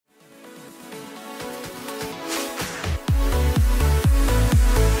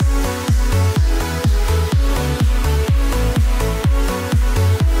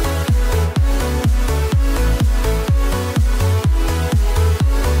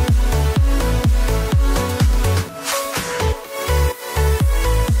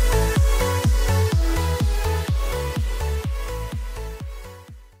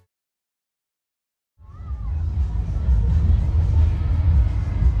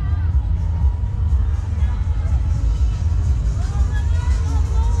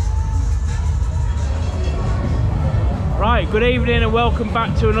Good evening and welcome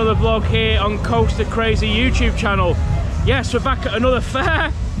back to another vlog here on Coaster Crazy YouTube channel. Yes, we're back at another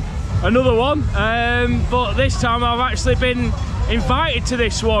fair, another one, but this time I've actually been invited to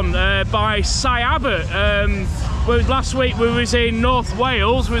this one by Abbott. Last week we was in North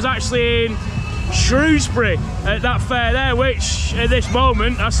Wales, we was actually in Shrewsbury at that fair there, which at this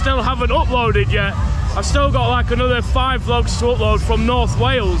moment I still haven't uploaded yet. I've still got like another 5 vlogs to upload from North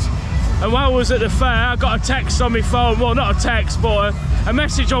Wales. And while I was at the fair, I got a text on my phone, well not a text, but a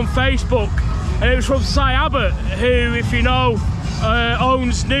message on Facebook, and it was from Abbott, who, if you know,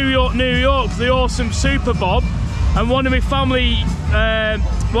 owns New York, the awesome Superbob, and one of my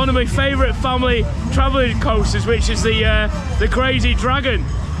favourite family travelling coasters, which is the Crazy Dragon.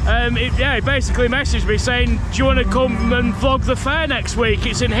 He basically messaged me saying, do you want to come and vlog the fair next week?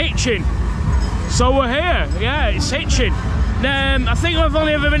 It's in Hitchin. So we're here, yeah, it's Hitchin. I think I've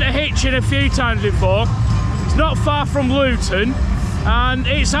only ever been to Hitchin a few times before. It's not far from Luton, and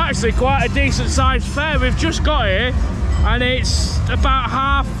it's actually quite a decent sized fair. We've just got here, and it's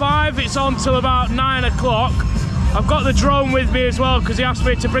about 5:30. It's on till about 9 o'clock. I've got the drone with me as well, because he asked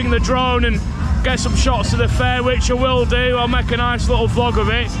me to bring the drone and get some shots of the fair, which I will do. I'll make a nice little vlog of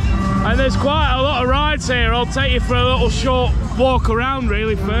it. And there's quite a lot of rides here. I'll take you for a little short walk around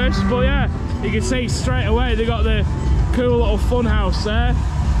really first, but yeah, you can see straight away they got the cool little fun house there.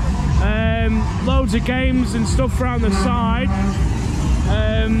 Loads of games and stuff around the side.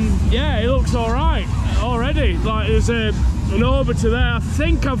 Yeah, it looks all right already. Like there's an orbiter there. I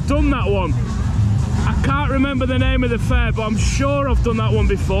think I've done that one. I can't remember the name of the fair, but I'm sure I've done that one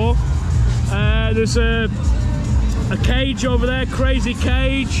before. There's a cage over there, Crazy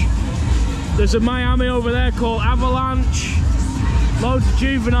Cage. There's a Miami over there called Avalanche. Loads of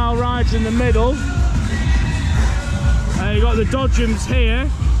juvenile rides in the middle. You got the Dodgems here.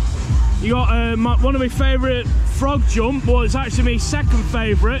 You got one of my favourite frog jump. Well, it's actually my second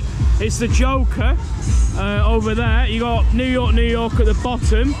favourite. It's the Joker over there. You got New York at the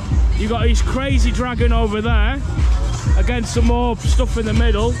bottom. You got his Crazy Dragon over there. Again, some more stuff in the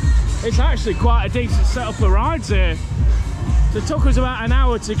middle. It's actually quite a decent setup of rides here. So it took us about an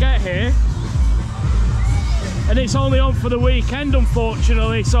hour to get here. And it's only on for the weekend,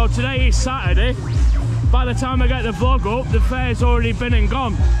 unfortunately. So today is Saturday. By the time I get the vlog up, the fair's already been and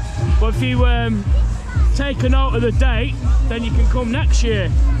gone. But if you take a note of the date, then you can come next year.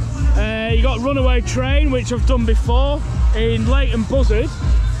 You got Runaway Train, which I've done before in Leighton Buzzard,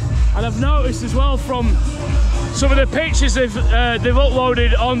 and I've noticed as well from some of the pictures they've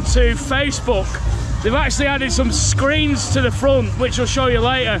uploaded onto Facebook, they've actually added some screens to the front, which I'll show you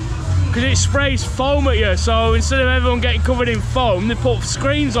later, because it sprays foam at you. So instead of everyone getting covered in foam, they put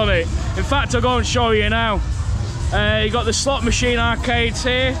screens on it. In fact, I'll go and show you now. You got the slot machine arcades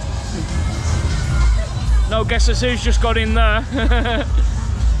here. No guesses who's just got in there.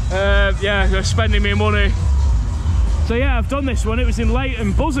 Yeah, they're spending me money. So yeah, I've done this one. It was in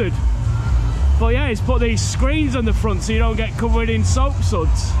Leighton Buzzard. But yeah, it's put these screens on the front so you don't get covered in soap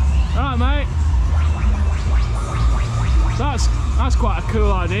suds. Alright, mate. That's quite a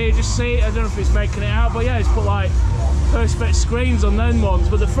cool idea. You just see it, I don't know if it's making it out, but yeah, it's put like perspex screens on them ones,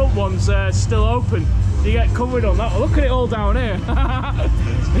 but the front ones are still open. You get covered on that. Look at it all down here.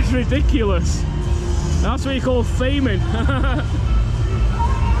 It's ridiculous. That's what you call theming.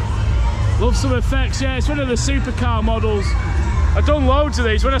 Love some effects. Yeah, it's one of the supercar models. I've done loads of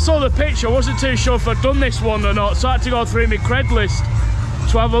these. When I saw the picture, I wasn't too sure if I'd done this one or not, so I had to go through my cred list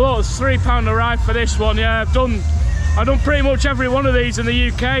to have a look. It's £3 a ride for this one. Yeah, I've done pretty much every one of these in the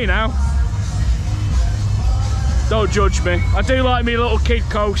UK now. Don't judge me. I do like me little kid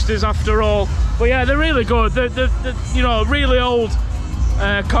coasters after all. But yeah, they're really good. They're you know, really old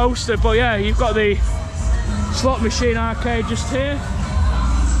coaster. But yeah, you've got the slot machine arcade just here.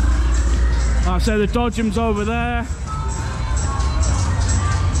 Like I say, the Dodgems over there.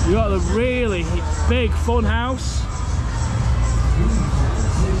 You got the really big fun house.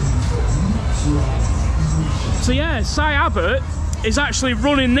 So yeah, Abbott is actually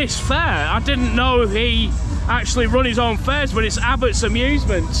running this fair. I didn't know he actually run his own fairs, but it's Abbott's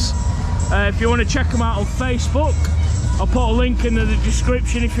Amusements. If you want to check them out on Facebook, I'll put a link in the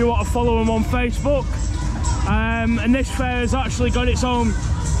description if you want to follow them on Facebook. And this fair has actually got its own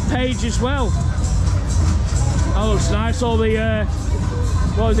page as well. That looks nice. All the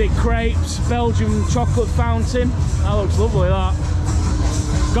what is it, crepes, Belgian chocolate fountain. That looks lovely, that.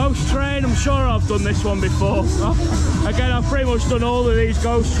 Ghost train, I'm sure I've done this one before. Again, I've pretty much done all of these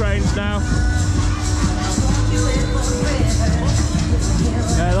ghost trains now.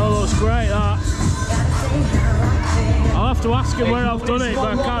 Yeah, that looks great, that. I'll have have to ask him where I've done it,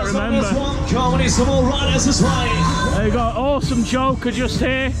 but I can't remember. There you go, awesome Joker just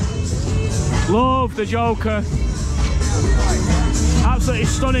here. Love the Joker. Absolutely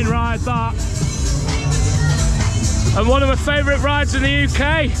stunning ride that. And one of my favourite rides in the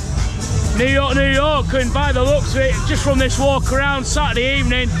UK. New York, New York, and by the looks of it, just from this walk around Saturday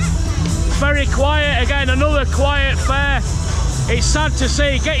evening, very quiet again, another quiet fair. It's sad to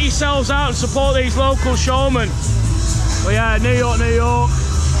see. Get yourselves out and support these local showmen. But yeah, New York, New York.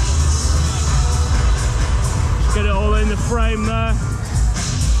 Just get it all in the frame there.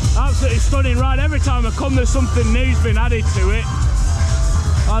 Absolutely stunning ride. Every time I come, there's something new's been added to it.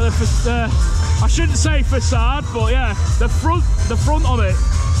 I shouldn't say facade, but yeah, the front of it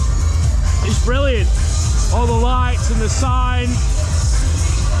is brilliant. All the lights and the sign.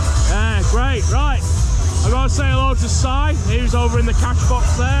 Yeah, great. Right, I gotta say hello to Si, who's over in the cash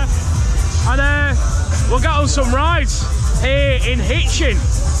box there, and we'll get on some rides here in Hitchin.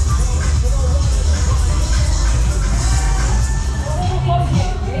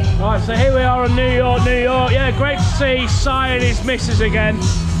 Right, so here we are in New York, New York. Yeah, great to see Si and his missus again.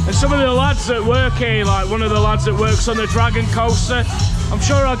 And some of the lads that work here, like one of the lads that works on the Dragon Coaster, I'm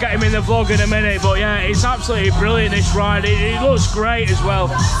sure I'll get him in the vlog in a minute, but yeah, it's absolutely brilliant, this ride. It looks great as well.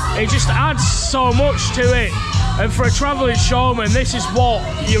 It just adds so much to it. And for a travelling showman, this is what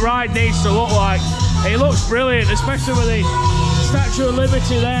your ride needs to look like. It looks brilliant, especially with the Statue of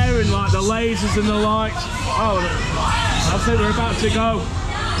Liberty there and like the lasers and the lights. Oh, I think they're about to go.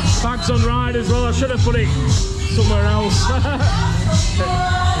 Bags on ride as well. I should have put it somewhere else.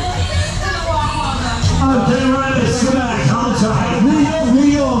 Okay, right, let's go back. Hold tight. New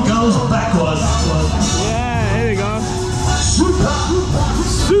York goes backwards. Yeah, here we go.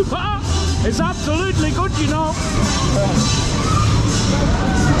 Super! It's absolutely good, you know.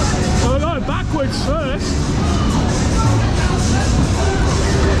 So we're going backwards first.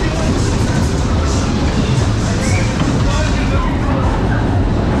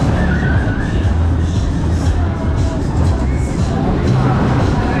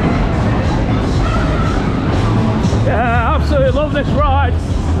 Yeah, absolutely love this ride.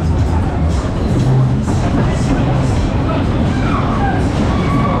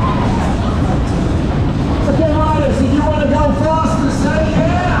 Okay, riders, if you want to go faster, stay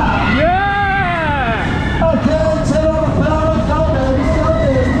here. Yeah! Okay, 10 on the power, go baby, go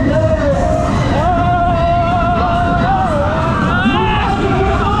baby, yeah. Oh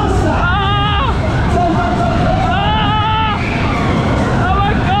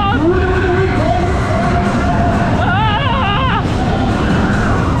my God!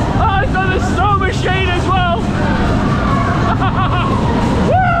 Machine as well.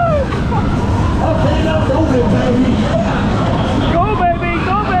 Woo! Okay, now go baby. Go baby,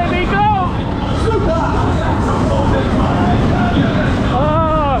 go baby, go! Super!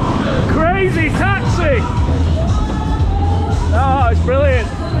 Oh, crazy taxi! Oh, it's brilliant.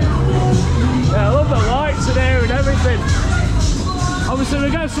 Yeah, I love the lights in here and everything. Obviously, we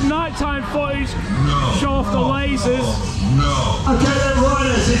got some nighttime footage. Show off the lasers. Okay then,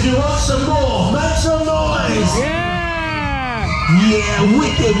 riders, if you want some more, make some noise! Yeah! Yeah,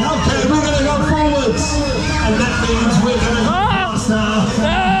 wicked! Okay, we're gonna go forwards! And that means we're gonna go faster!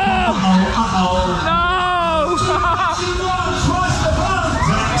 No! Uh-oh! No! Twice the button!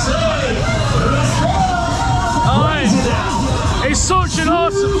 Taxi! Let's go! Oh, it's such an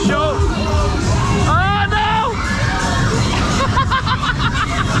awesome show! Oh no!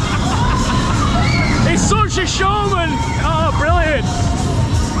 He's such a showman! Oh, brilliant!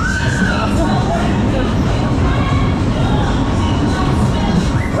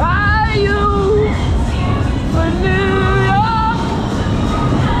 Are you for New York?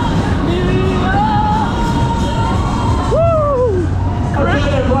 New York! Woo! Okay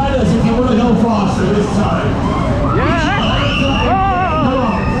then, riders, if you want to go faster this time. Yeah!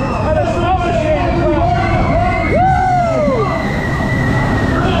 Oh! And a slow machine! Woo!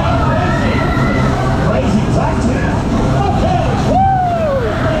 Crazy taxi! Okay! Woo!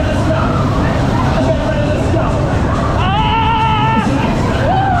 Let's go! Okay,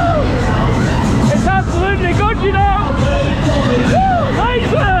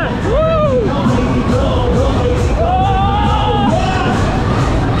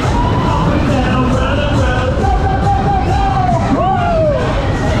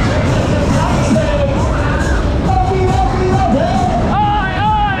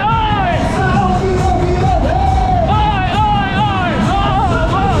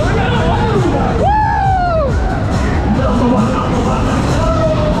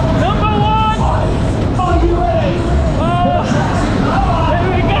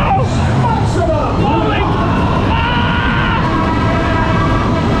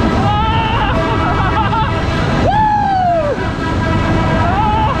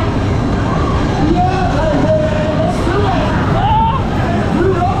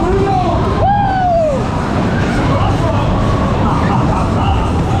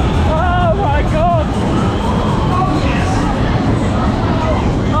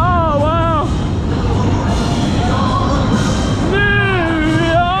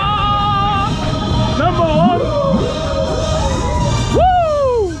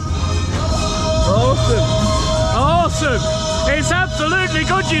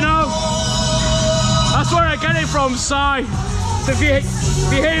 from Si. So if you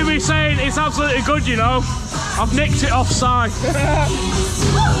hear me saying it's absolutely good, you know, I've nicked it off Si.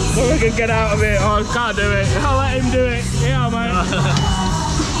 So we can get out of it. Oh, I can't do it. I'll let him do it. Yeah, mate.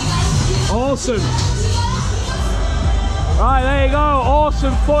 Awesome. Right, there you go.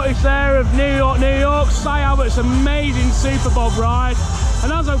 Awesome footage there of New York, New York. Si Abbott's amazing Superbob ride.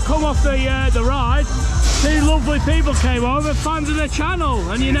 And as I've come off the ride, two lovely people came over, fans of the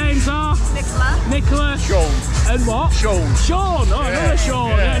channel. And your names are? Nicola. Sean. And what? Sean. Sean. Oh, yeah, another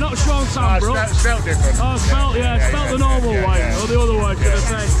Sean. Yeah, not Sean Sambrook. No, spelled different. Oh, spelled, spelled the normal way, or the other way, should I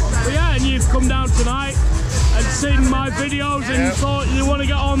say. But yeah, and you've come down tonight and seen my videos and thought you want to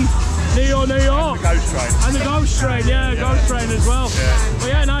get on New York, New York. And the Ghost Train. And the Ghost Train, Ghost Train as well. But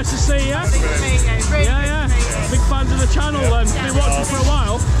yeah, nice to see you. Yeah. Big fans of the channel then. Been watching for a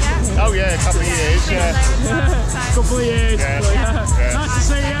while. Oh yeah, a couple of years, Couple of years. Yeah. Nice to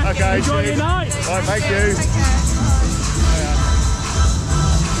see you. Okay, enjoy your night. Right, thank you.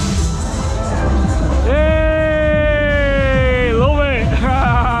 Hey, love it.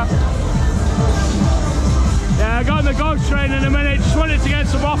 Yeah, I got on the Ghost Train in a minute. Just wanted to get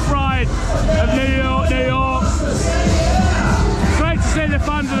some off-ride of New York, New York. Great to see the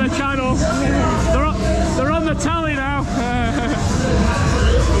fans of the channel. They're on the telly now.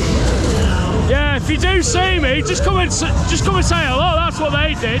 Yeah, if you do see me, just come and say hello. That's what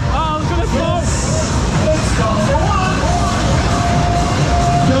they did. Oh, look at the clock.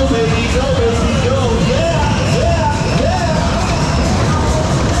 Go baby, go, yeah.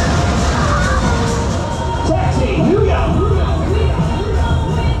 Taxi, here we go.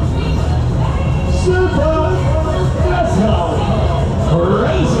 Super, let's go.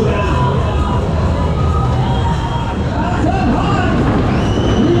 Crazy now.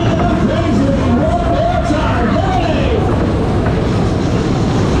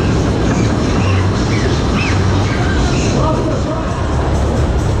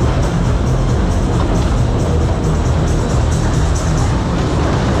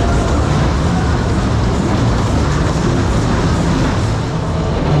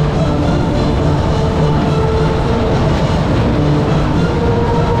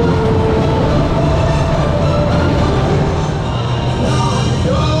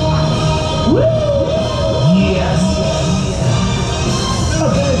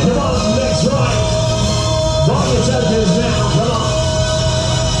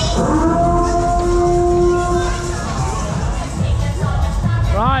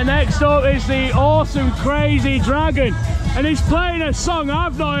 Right, next up is the awesome Crazy Dragon, and he's playing a song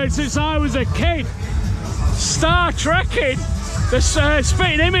I've known since I was a kid. Star Trekking, the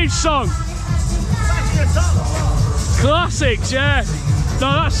Spitting Image song. Classics, yeah.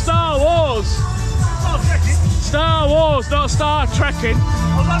 No, that's Star Wars. Star Wars, not Star Trekking.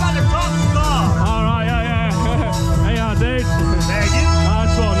 Alright, yeah. Hey, yeah, dude.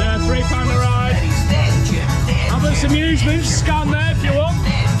 Nice one, yeah. £3 a ride. Abbott's Amusements, scan there if you want.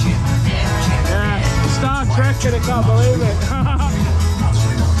 Yeah, Star Trekking, I can't believe it.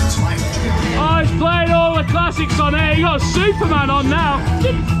 Oh, he's playing all the classics on here. You got Superman on now.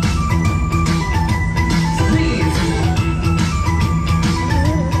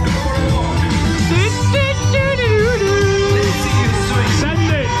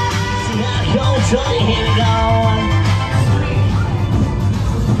 Send it.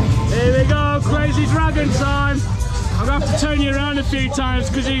 Here we go, Crazy Dragon time. I'm gonna have to turn you around a few times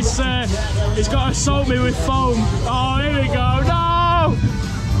because he's got to assault me with foam. Oh, here we go. No!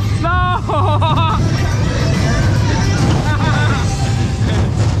 No!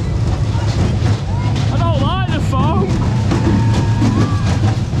 I don't like the foam.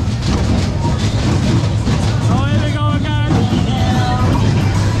 Oh, here we go again.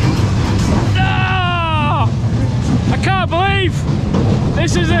 No! I can't believe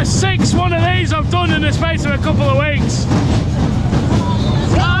this is the sixth one of these I've done in the space of a couple of weeks.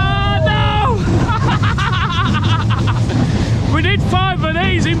 We did 5 of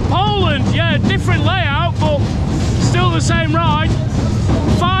these in Poland, yeah, different layout, but still the same ride.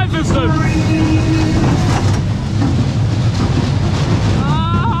 5 of them.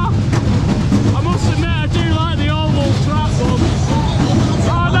 I must admit, I do like the oval track ones.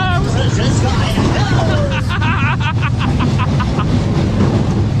 Oh no!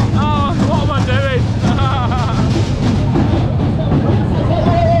 Oh, what am I doing?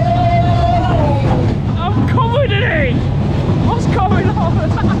 I'm covered in it! What's going on?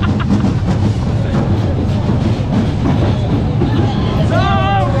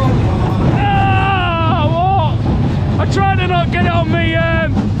 No! No! What? I tried to not get it on me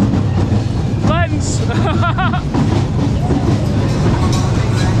lens.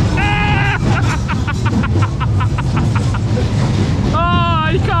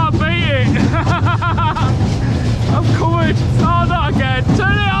 stupid. Oh, not again.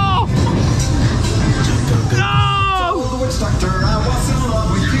 Turn it off. No!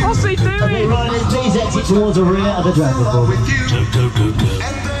 What's he doing? Okay, riders, please exit towards the rear of the drag report.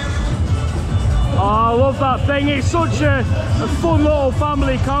 Oh, I love that thing. It's such a fun little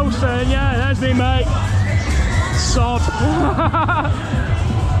family coaster. And yeah, there's me, mate. Sod.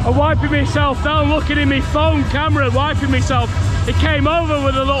 I'm wiping myself down, looking in my phone camera, wiping myself. He came over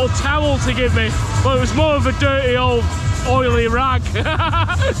with a little towel to give me, but it was more of a dirty old oily rag.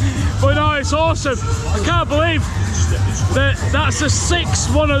 But no, it's awesome. I can't believe that that's the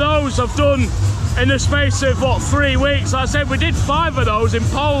 6th one of those I've done in the space of what, 3 weeks. Like I said, we did 5 of those in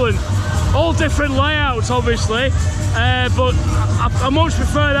Poland, all different layouts obviously, but I much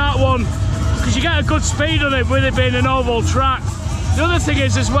prefer that one because you get a good speed on it with it being an oval track. The other thing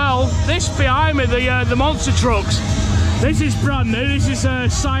is as well, this behind me, the monster trucks, this is brand new. This is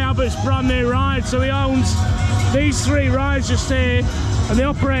Abbott's brand new ride. So he owns these 3 rides just here, and the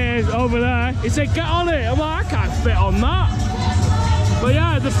operator over there, he said, get on it. I'm like, I can't fit on that. But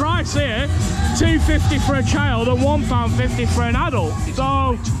yeah, the price here, £2.50 for a child and £1.50 for an adult.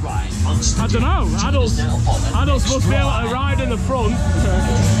 So, I don't know, adults must be able to ride in the front.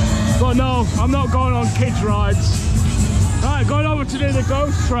 But no, I'm not going on kids' rides. Right, going over to do the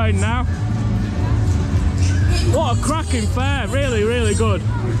ghost train now. What a cracking fair, really, really good.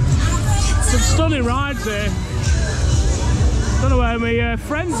 Some stunning rides here. Don't know where my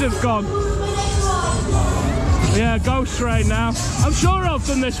friends have gone. Yeah, ghost train now. I'm sure I've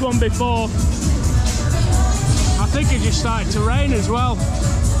done this one before. I think it just started to rain as well.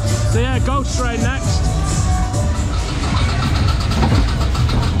 So yeah, ghost train next.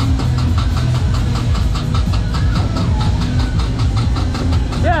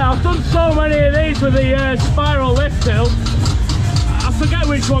 Yeah, I've done so many of these with the spiral lift hill. I forget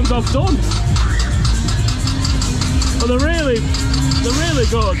which ones I've done. But they're really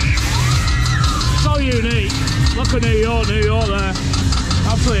good. So unique. Look at New York there.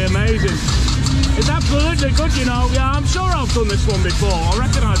 Absolutely amazing. It's absolutely good, you know. Yeah, I'm sure I've done this one before. I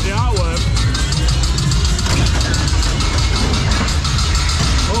recognise the artwork.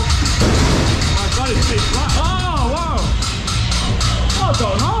 Oh my God, it's deep flat. Oh, wow. I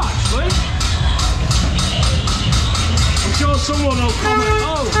don't know, actually. I'm sure someone will comment.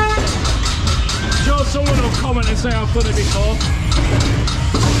 Oh, I'm sure someone will comment and say I've done it before.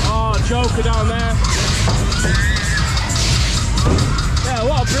 Oh, Joker down there. Yeah,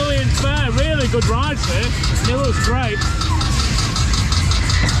 what a brilliant fair. Really good rides here. It looks great.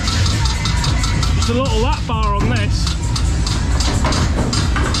 Just a little lap bar on this.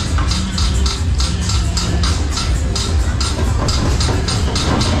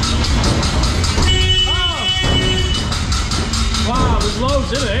 Wow, there's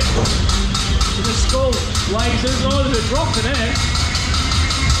loads in it. There's a skull, lasers, oh, there's a drop in it.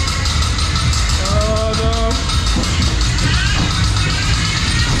 Oh no.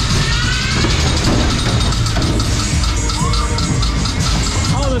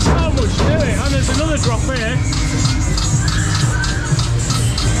 Oh, there's so much to it, and there's another drop here.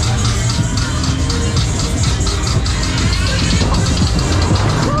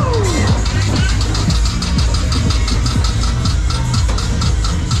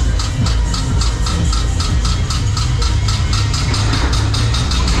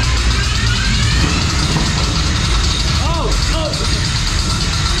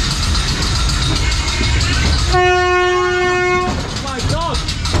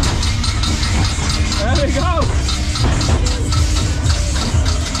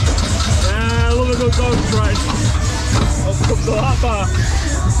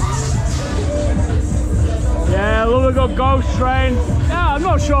 Yeah, love a good ghost train. Yeah, I'm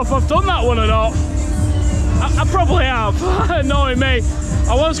not sure if I've done that one or not. I probably have, knowing me.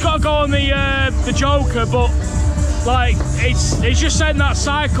 I once got to go on the Joker, but like it's just setting that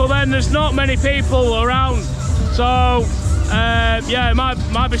cycle. Then there's not many people around, so yeah, it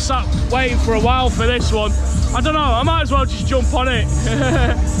might be sat waiting for a while for this one. I don't know. I might as well just jump on it.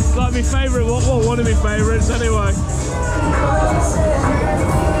 Like my favourite, well, one of my favourites anyway.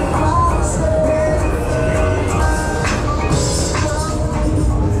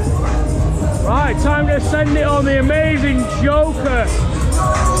 Right, time to send it on the amazing Joker.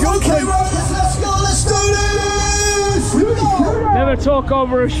 Okay, riders, let's do this! Here we go! Never talk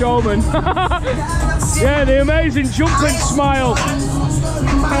over a showman. Yeah, the amazing jumping smile.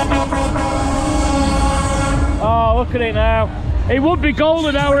 Oh, look at it now. It would be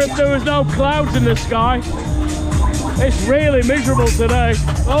golden hour if there was no clouds in the sky. It's really miserable today.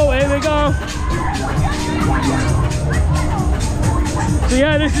 Oh, here we go. So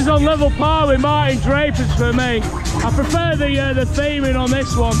yeah, this is on level par with Martin Draper's for me. I prefer the theming on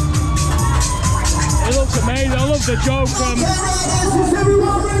this one. It looks amazing. I love the Joker.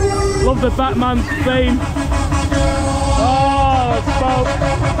 Love the Batman theme. Oh, let's go.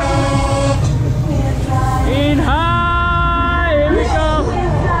 In high, here we go.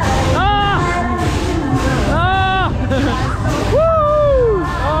 Ah! Ah! Woo!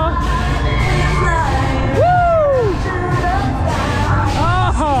 Oh. Woo!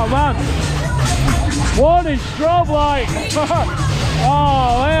 Oh, man. Warning strobe light.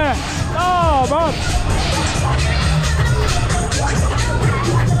 Oh, yeah. Oh, man.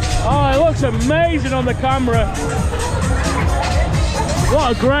 Oh, it looks amazing on the camera.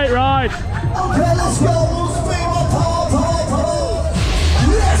 What a great ride. Okay, let's go. We'll speed up.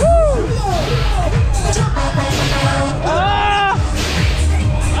 Ah!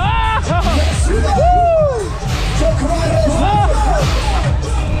 Ah! Woo!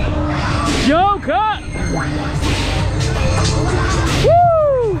 Joker!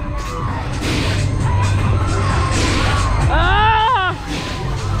 Woo! Ah!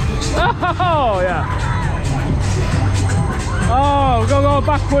 Oh, yeah. Oh, we're gonna go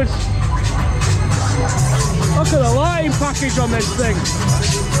backwards. Look at the lighting package on this thing.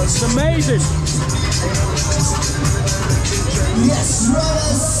 It's amazing. Yes,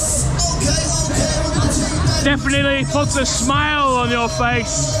 brothers. Okay. Definitely puts a smile on your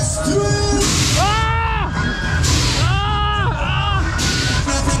face. Ah! Ah!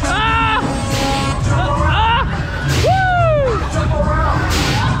 Ah! Ah! Woo!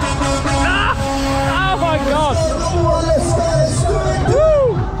 Ah! Oh my God!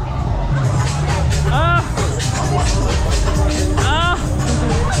 Woo! Ah! Ah!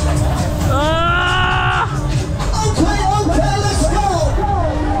 Ah! Okay, let's go.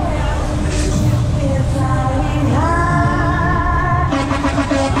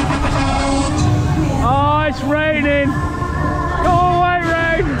 Oh, it's raining. Go away,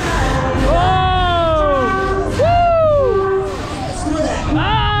 rain. Oh! Woo!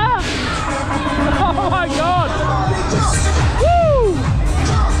 Ah! Oh my God! Woo!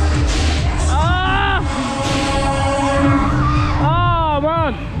 Ah! Oh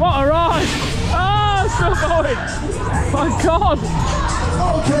man, what a ride! Ah, it's still going. My God!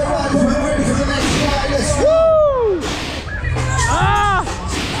 Okay, right, we're ready for the next ride. Let's go. Woo! Ah!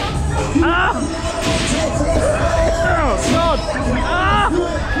 Ah! Oh God! Ah!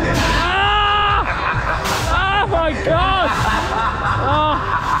 Ah! Oh my God! Oh!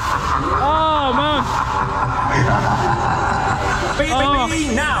 Oh man! Be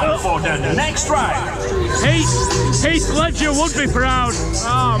now for the next ride. Heath Ledger would be proud.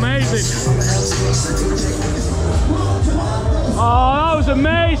 Oh, amazing! Oh, that was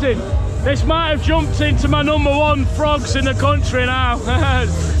amazing. This might have jumped into my #1 frogs in the country now.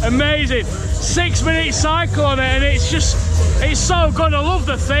 Amazing. 6-minute cycle on it, and it's so good. I love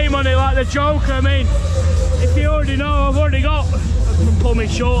the theme on it, like the Joker. I mean, if you already know, I've already got, I can pull my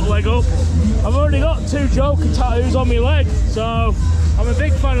short leg up, I've already got 2 Joker tattoos on my leg, so I'm a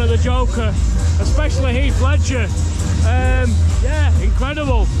big fan of the Joker, especially Heath Ledger. Yeah,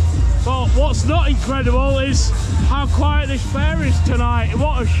 incredible. But what's not incredible is how quiet this fair is tonight.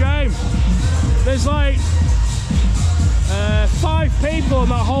 What a shame. There's like 5 people on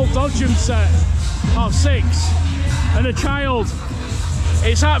that whole Dodgem set. Oh, 6. And a child.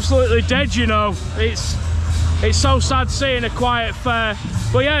 It's absolutely dead, you know. It's so sad seeing a quiet fair.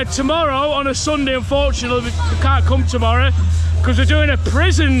 But yeah, tomorrow on a Sunday, unfortunately, we can't come tomorrow because we're doing a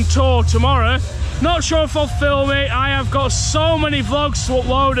prison tour tomorrow. Not sure if I'll film it. I have got so many vlogs to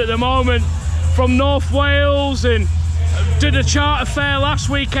upload at the moment from North Wales, and did a charter fair last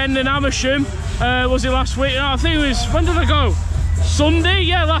weekend in Amusements. Was it last week? No, I think it was, when did I go? Sunday?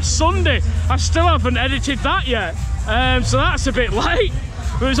 Yeah, last Sunday. I still haven't edited that yet. So that's a bit late.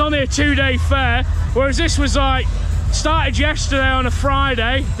 It was only a 2-day fair, whereas this was like, started yesterday on a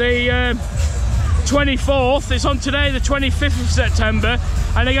Friday, the 24th. It's on today, the 25th of September,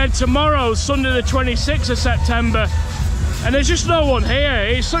 and again tomorrow, Sunday the 26th of September. And there's just no one here.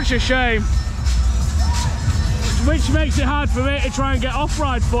 It's such a shame, which makes it hard for me to try and get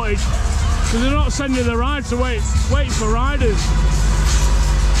off-ride footage because they're not sending the rides, so waiting for riders.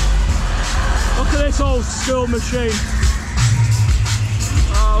 Look at this old school machine.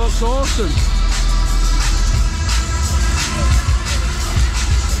 Oh, looks awesome.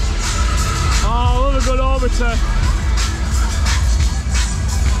 Oh, I love a good orbiter.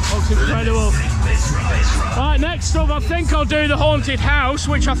 Looks incredible. Right, next up, I think I'll do the haunted house,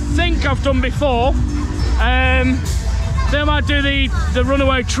 which I think I've done before. Then I might do the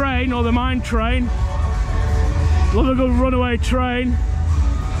runaway train or the mine train. Love a good runaway train.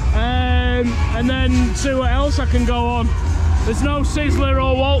 and then see what else I can go on. There's no Sizzler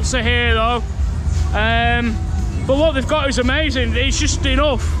or Waltzer here though. But what they've got is amazing. It's just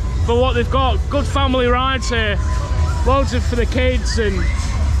enough for what they've got. Good family rides here. Loads for the kids, and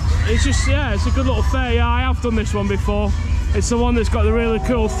it's just, yeah, it's a good little fair. Yeah, I have done this one before. It's the one that's got the really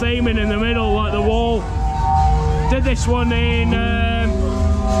cool theming in the middle, like the wall. Did this one in,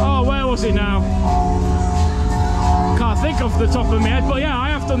 oh, where was it now? Can't think off the top of my head, but yeah, I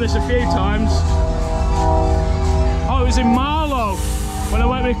have done this a few times. Oh, it was in Marlow when I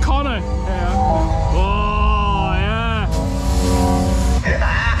went with Connor. Yeah. Oh, yeah.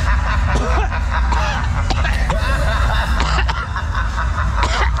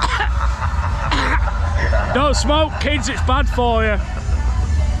 Don't smoke, kids, it's bad for you.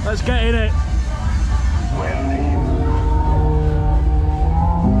 Let's get in it.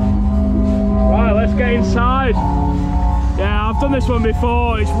 Right, let's get inside. Yeah, I've done this one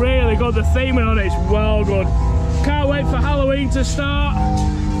before. It's really good. The theming on it is well good. Can't wait for Halloween to start.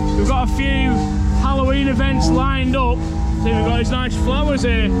 We've got a few Halloween events lined up. I think we've got these nice flowers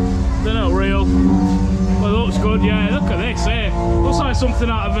here. They're not real. But it looks good, yeah. Look at this here. Looks like something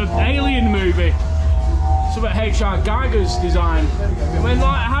out of an Alien movie. Something H.R. Geiger's design. I mean,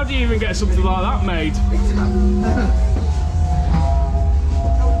 like, how do you even get something like that made?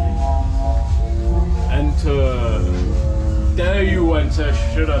 Enter. There you enter,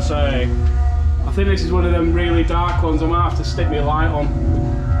 should I say. I think this is one of them really dark ones. I might have to stick my light on.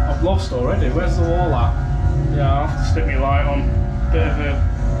 I've lost already. Where's the wall at? Yeah, I'll have to stick my light on. Bit of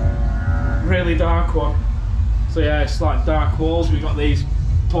a really dark one. So yeah, it's like dark walls. We've got these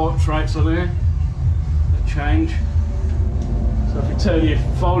portraits on here. Change. So if you turn your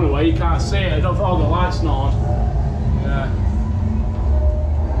phone away, you can't see it. Oh, the light's not on. Yeah.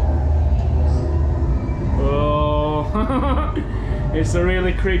 Oh, it's a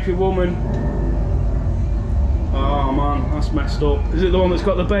really creepy woman. Oh man, that's messed up. Is it the one that's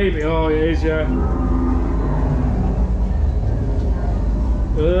got the baby? Oh, it is, yeah.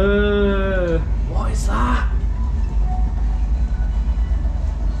 What is that?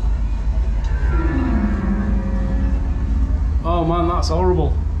 Oh man, that's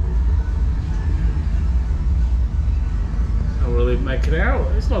horrible. Not really making it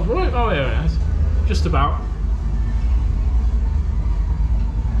out. It's not right. Oh, here it is. Just about.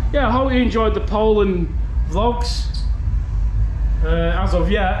 Yeah, I hope you enjoyed the Poland vlogs. As of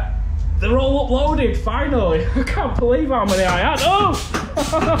yet, they're all uploaded finally. I can't believe how many I had. Oh!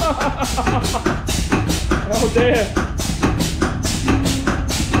 Oh dear.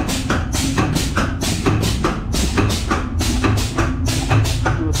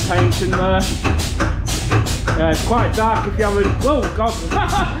 Paint in there. Yeah, it's quite dark if you haven't. Oh god,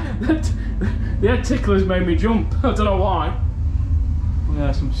 the head tickler's made me jump. I don't know why.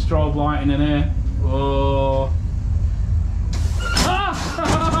 Yeah, some strobe lighting in here. Oh. Ah!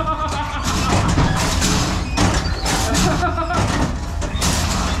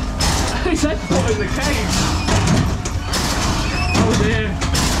 His head put in the cage. Oh dear.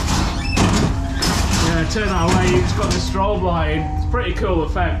 Yeah, turn that away. It's got the strobe lighting. Pretty cool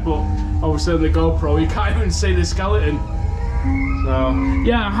effect, but obviously on the GoPro you can't even see the skeleton. So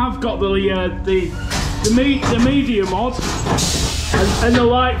yeah, I have got the medium mod and the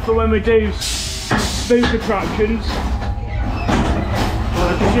light for when we do spook attractions. Well,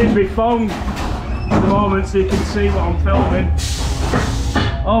 I can use my phone at the moment so you can see what I'm filming.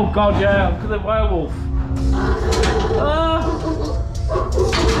 Oh god, yeah, look at the werewolf.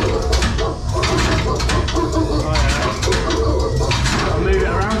 Move it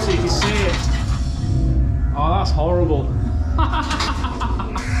around so you can see it. Oh, that's horrible.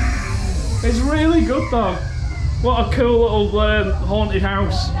 It's really good though. What a cool little haunted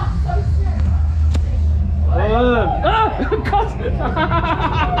house. God.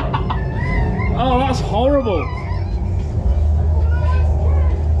 Oh, that's horrible.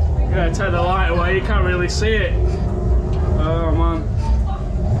 You gotta turn the light away, you can't really see it. Oh man.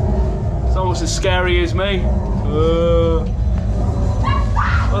 It's almost as scary as me.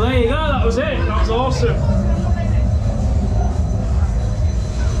 Well, there you go, that was it. That was awesome.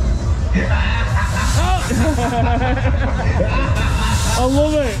 I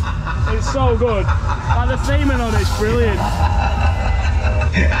love it. It's so good. Like the theming on it's brilliant.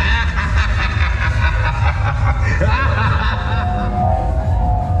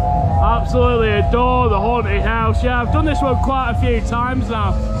 Absolutely adore the haunted house. Yeah, I've done this one quite a few times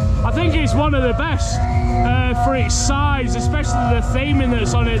now. I think it's one of the best for its size, especially the theming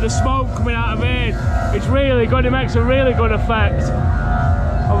that's on it, the smoke coming out of it. It's really good, it makes a really good effect.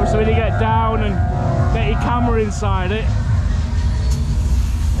 Obviously when you get down and get your camera inside it,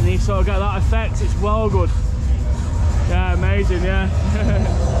 and you so I get that effect. It's well good. Yeah, amazing, yeah.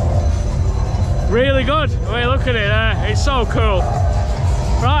 Really good. Wait, look at it there. It's so cool.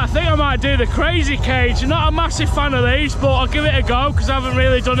 Right, I think I might do the crazy cage. Not a massive fan of these, but I'll give it a go because I haven't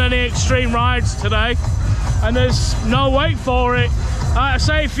really done any extreme rides today. And there's no wait for it. Like I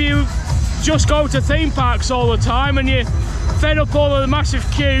say, if you just go to theme parks all the time and you're fed up all of the massive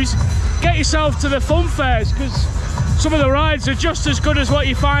queues, get yourself to the Funfairs, because some of the rides are just as good as what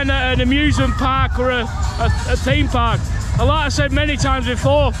you find at an amusement park or a theme park. And like I said many times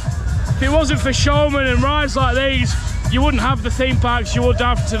before, if it wasn't for showmen and rides like these, you wouldn't have the theme parks you would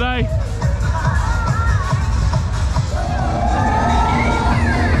have today.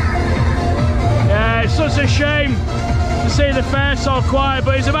 Yeah, it's such a shame to see the fair so quiet,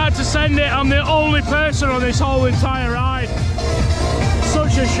 but he's about to send it. I'm the only person on this whole entire ride.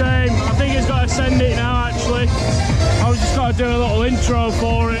 Such a shame. I think he's got to send it now, actually. I've just got to do a little intro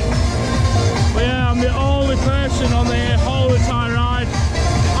for it. But yeah, I'm the only person on the whole entire ride.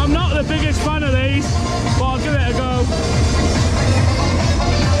 I'm not the biggest fan of these, but I'll give it a go.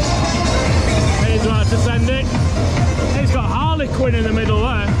 He's about to send it. He's got Harley Quinn in the middle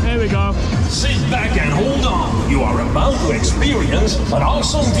there. Here we go. Sit back and hold on. You are about to experience an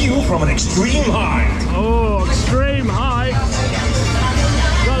awesome view from an extreme height. Oh, extreme height.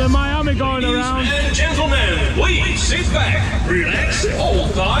 Got the Miami going around. Ladies and gentlemen, please sit back, relax,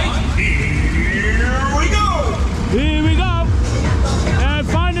 hold tight. Here we go. Here we go.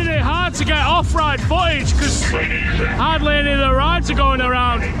 Finding it hard to get off-ride footage because hardly any of the rides are going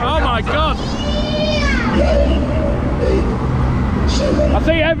around. Oh my god. I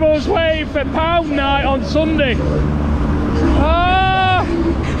think everyone's waiting for Pound Night on Sunday. Ah!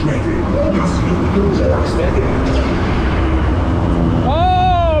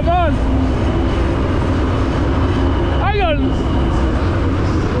 Oh man! Hang on!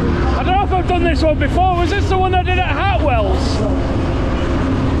 I don't know if I've done this one before. Was this the one I did at Hatwell's?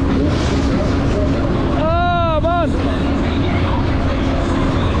 Oh man!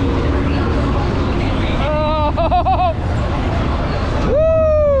 Oh!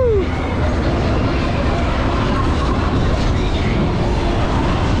 Woo!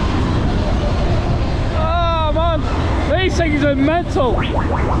 Oh man! These things are mental! Woo!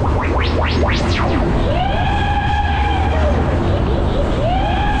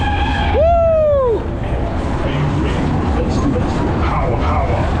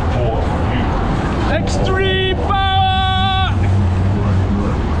 Extreme power!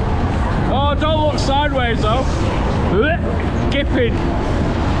 Oh, don't look sideways though. Gipping.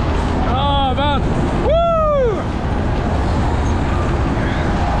 Oh man. Woo!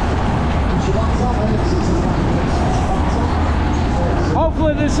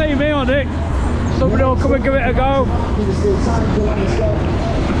 Hopefully they see me on it. Somebody will come and give it a go.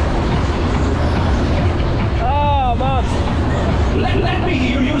 Oh man. Let me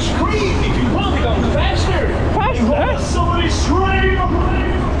hear you scream if you want to go faster. Faster? Somebody scream!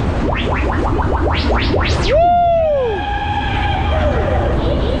 Woo!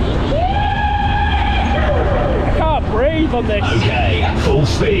 I can't breathe on this. Okay, full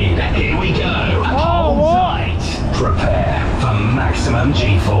speed. Here we go. Oh, Hold tight. Prepare for maximum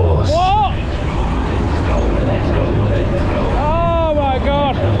G-force. What? Oh my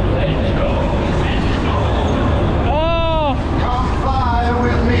god.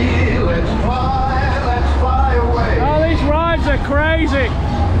 Crazy.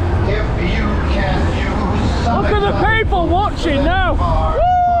 If you can use look at the people watching now. Woo!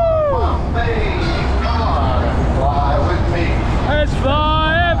 Fly with me. Let's fly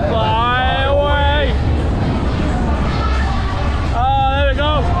away. Oh, there we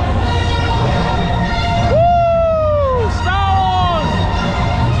go. Woo! Star Wars.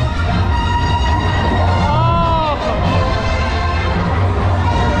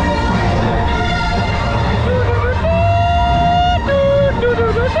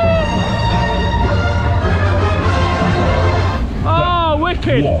 Oh,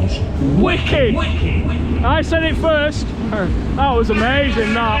 wicked! Wicked! I said it first. That was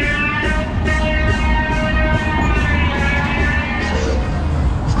amazing, that.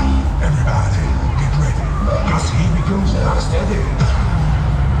 Everybody, get ready, because here we go, lock steady.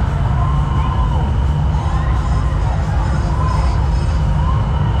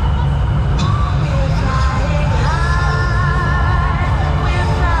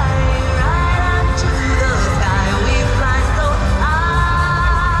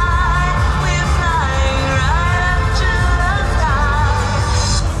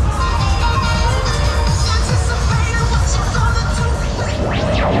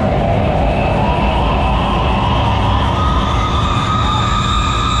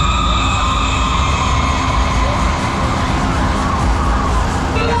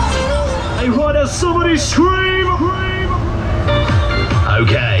 somebody scream!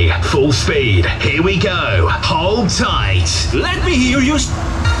 Okay, full speed. Here we go. Hold tight. Let me hear you.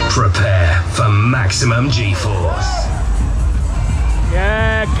 Prepare for maximum G-force.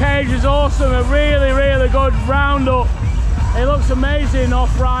 Yeah, cage is awesome. A really, really good roundup. It looks amazing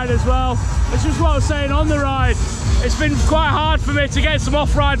off-ride as well. It's just what I was saying on the ride. It's been quite hard for me to get some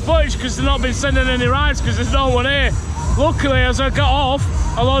off-ride footage because they've not been sending any rides because there's no one here. Luckily, as I got off,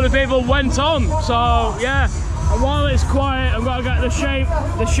 a lot of people went on. So yeah, and while it's quiet, I've got to get the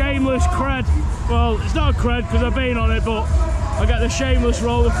shameless cred. Well, it's not a cred because I've been on it, but I get the shameless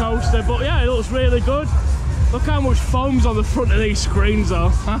roller coaster. But yeah, it looks really good. Look how much foam's on the front of these screens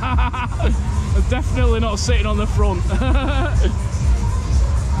though. I'm definitely not sitting on the front.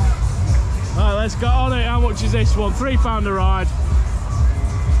 Alright, let's get on it. How much is this one? £3 a ride.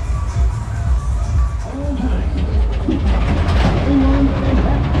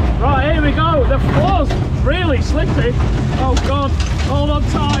 Right, here we go. The floor's really slippy. Oh god, hold on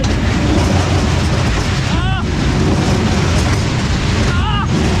tight.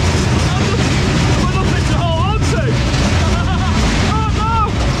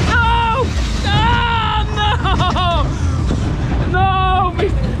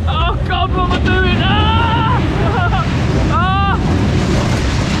 What am I doing?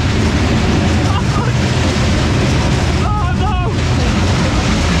 Oh no!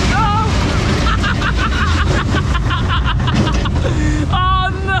 Oh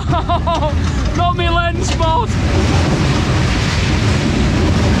no! Not my lens mod!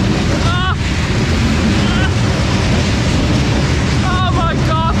 Oh my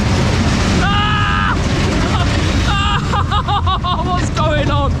god! What's going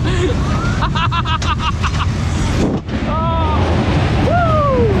on?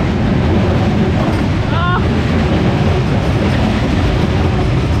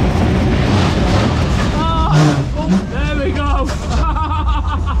 There we go.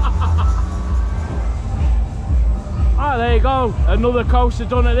 Ah, there you go. Another coaster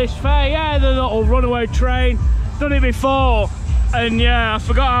done at this fair. Yeah, the little runaway train. Done it before, and yeah, I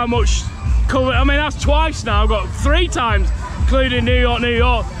forgot how much covered. I mean, that's twice now. I've got 3 times, including New York, New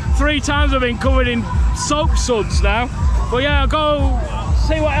York. 3 times I've been covered in soap suds now. But yeah, I'll go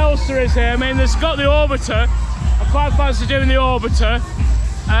see what else there is here. I mean, there's got the Orbiter. I quite fancy doing the Orbiter.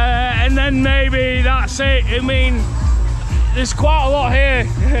 And then maybe that's it. I mean, there's quite a lot here.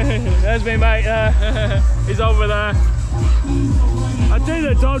 There's me mate there. He's over there. I do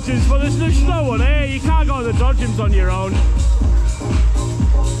the dodgems, but there's no one here. You can't go on the dodgems on your own.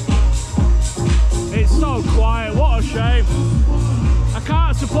 It's so quiet, what a shame. I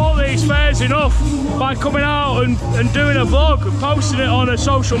can't support these fairs enough by coming out and doing a vlog and posting it on a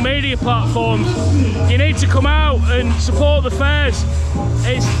social media platforms. You need to come out and support the fairs.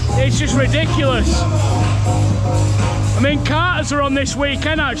 It's just ridiculous. I mean, Carters are on this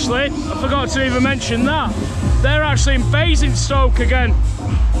weekend actually. I forgot to even mention that. They're actually in Basingstoke again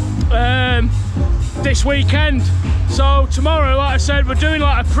this weekend. So tomorrow, like I said, we're doing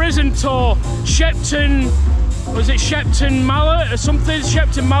like a prison tour. Shepton, was it Shepton Mallet or something?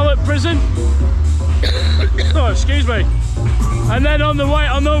 Shepton Mallet prison. Oh, excuse me. And then on the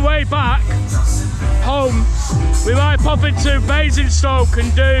way back home, we might pop into Basingstoke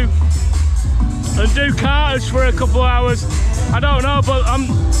and do Carters for a couple of hours. I don't know, but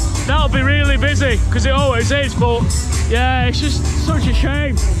that'll be really busy because it always is. But yeah, it's just such a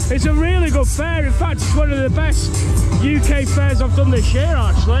shame. It's a really good fair. In fact, it's one of the best UK fairs I've done this year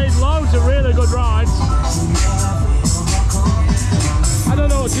actually. Loads of really good rides. I don't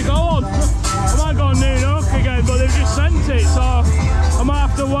know what to go on. I might go on New York again, but they've just sent it, so I might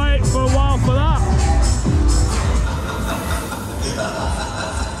have to wait for a while for that.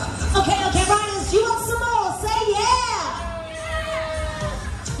 Okay, riders, you want some more? Say yeah!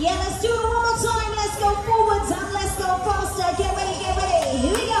 Yeah, let's do it one more time. Let's go forwards and let's go faster. Get ready, get ready.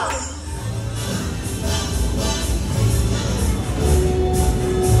 Here we go.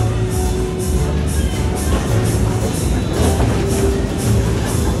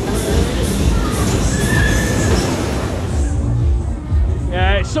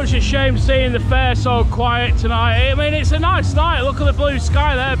 Yeah, it's such a shame seeing the fair so quiet tonight. I mean, it's a nice night. Look at the blue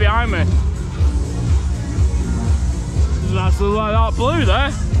sky there behind me. That's like that blue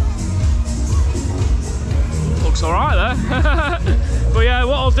there. Looks all right there. But yeah,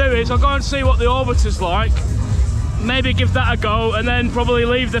 what I'll do is I'll go and see what the Orbiter's like. Maybe give that a go, and then probably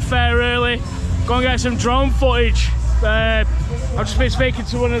leave the fair early. Go and get some drone footage. I've just been speaking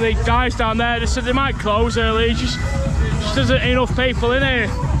to one of the guys down there. They said they might close early. Just isn't enough people in here.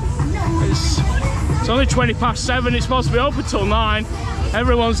 It's only 7:20. It's supposed to be open till 9.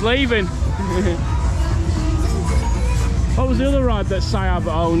 Everyone's leaving. What was the other ride that Si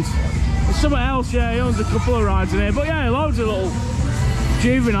Abbott owns? There's something else, yeah, he owns a couple of rides in here. But yeah, loads of little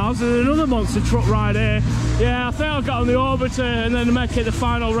juveniles. There's another monster truck ride here. Yeah, I think I'll get on the Orbiter and then make it the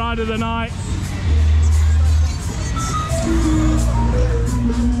final ride of the night.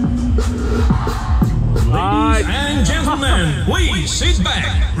 Ladies and gentlemen, please sit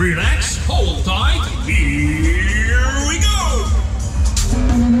back, relax, hold tight. Here we go.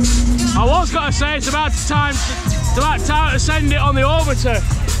 I was going to say it's about time to send it on the Orbiter.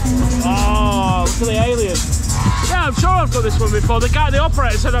 Oh, look at the alien. Yeah, I'm sure I've done this one before. The guy, the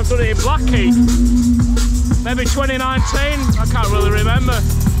operator, said I've done it in Blackheath. Maybe 2019, I can't really remember.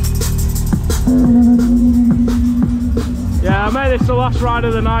 Yeah, I made this the last ride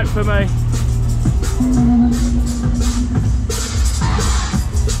of the night for me.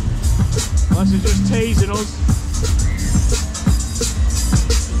 Unless it's just teasing us.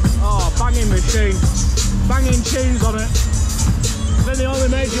 Oh, banging machine. Banging tunes on it. I think the only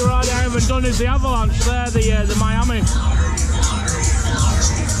major ride I haven't done is the Avalanche there, the Miami.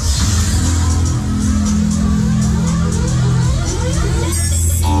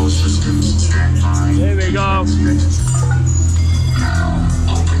 Here we go. Now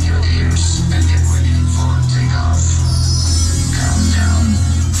open your ears and get ready for takeoff. Countdown.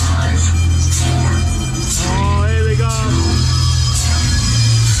 5, 4, 3. Oh, here we go.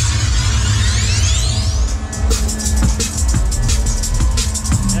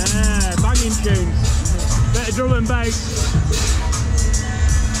 Yeah, banging tunes. Bit of drum and bass.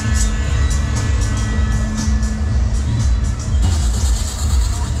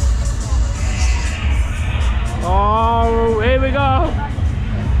 Oh, here we go.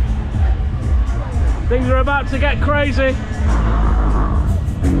 Things are about to get crazy.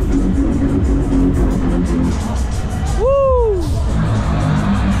 Woo!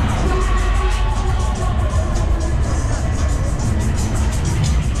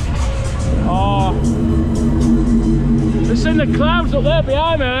 Oh, there's in the clouds up there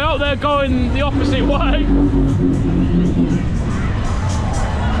behind me. I hope they're going the opposite way.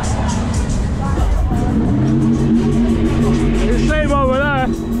 You can see him over there.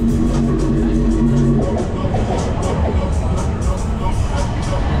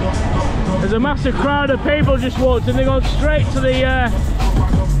 There's a massive crowd of people just walked and they're going straight to the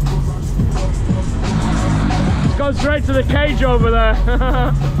it's gone straight to the cage over there.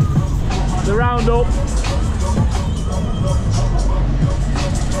 The roundup.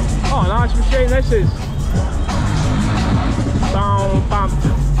 Oh, nice machine this is. Bam, bam.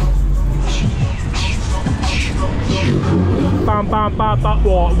 Bam, bam, bam, bam.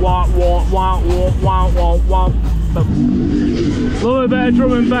 Love a bit of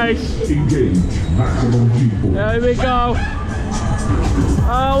drum and bass. Engage maximum G4. There we go.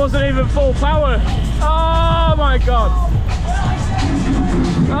 Oh, wasn't even full power. Oh my god.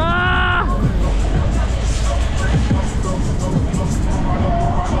 Ah!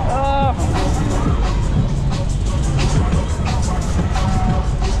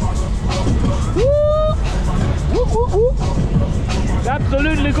 Woo! Woo, woo, woo.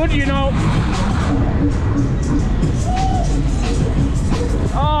 Absolutely good, you know.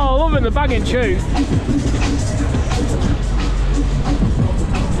 Oh, loving the banging tune.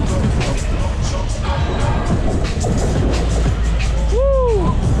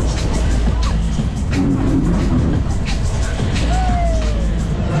 Woo!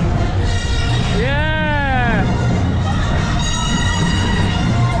 Yeah!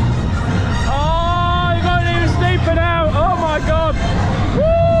 Oh, you're going even steeper now. Oh my god!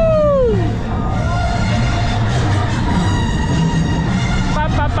 Woo! Ba,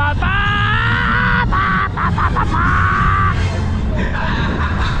 ba, ba, ba.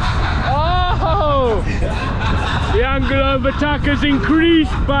 Oh! The angle of attack has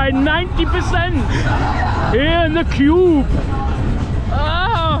increased by 90% here in the cube.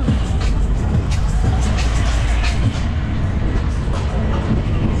 Oh!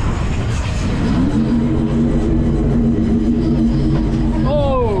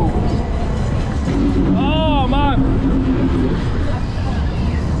 Oh! Oh man!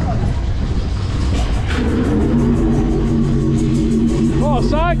 Oh,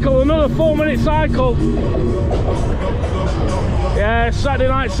 cycle, another 4-minute cycle. Yeah, Saturday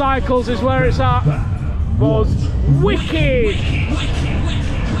Night Cycles is where it's at. Was wicked.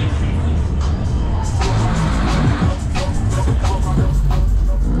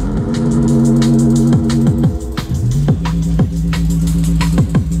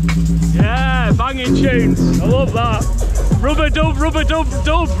 Yeah, banging tunes. I love that.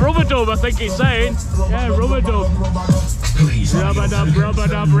 Rubber dub, I think he's saying. Yeah, rubber dub. Rubber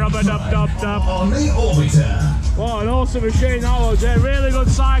dub, dub. On the orbiter. What an awesome machine that was. Yeah, really good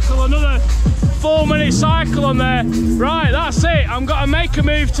cycle. Another 4-minute cycle on there. Right, that's it. I'm going to make a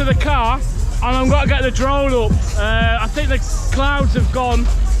move to the car and I'm going to get the drone up. I think the clouds have gone.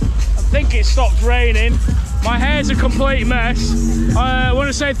 I think it stopped raining. My hair's a complete mess. I want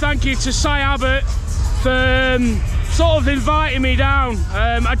to say thank you to Abbott for sort of inviting me down.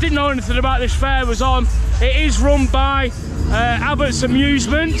 I didn't know anything about this fair was on. It is run by Abbott's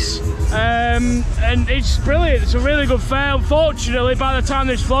Amusements, and it's brilliant. It's a really good fair. Unfortunately, by the time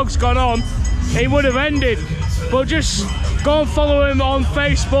this vlog's gone on, it would have ended. But just go and follow him on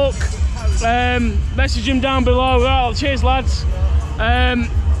Facebook. Message him down below. Well, cheers, lads.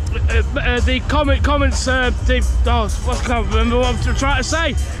 The comments, I can't remember what I'm trying to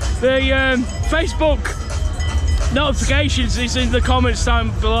say. The Facebook notifications is in the comments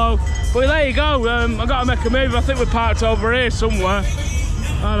down below. But there you go. I've got to make a move. I think we're parked over here somewhere.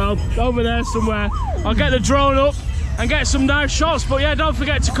 I don't know, over there somewhere. I'll get the drone up and get some nice shots. But yeah, don't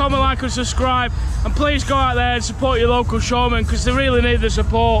forget to comment, like and subscribe, and please go out there and support your local showmen, because they really need the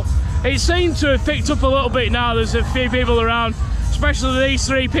support. It seems to have picked up a little bit now. There's a few people around, especially these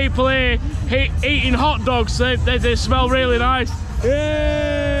 3 people here eating hot dogs. They smell really nice.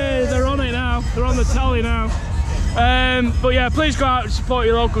 Yeah, they're on it now. They're on the telly now. But yeah, please go out and support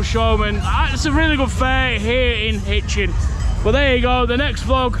your local showman. It's a really good fair here in Hitchin. But there you go, the next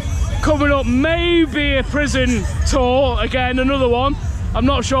vlog coming up, maybe a prison tour, again, another one. I'm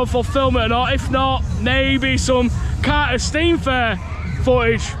not sure if I'll film it or not. If not, maybe some Carter Steam Fair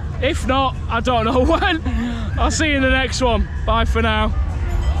footage. If not, I don't know when. I'll see you in the next one. Bye for now.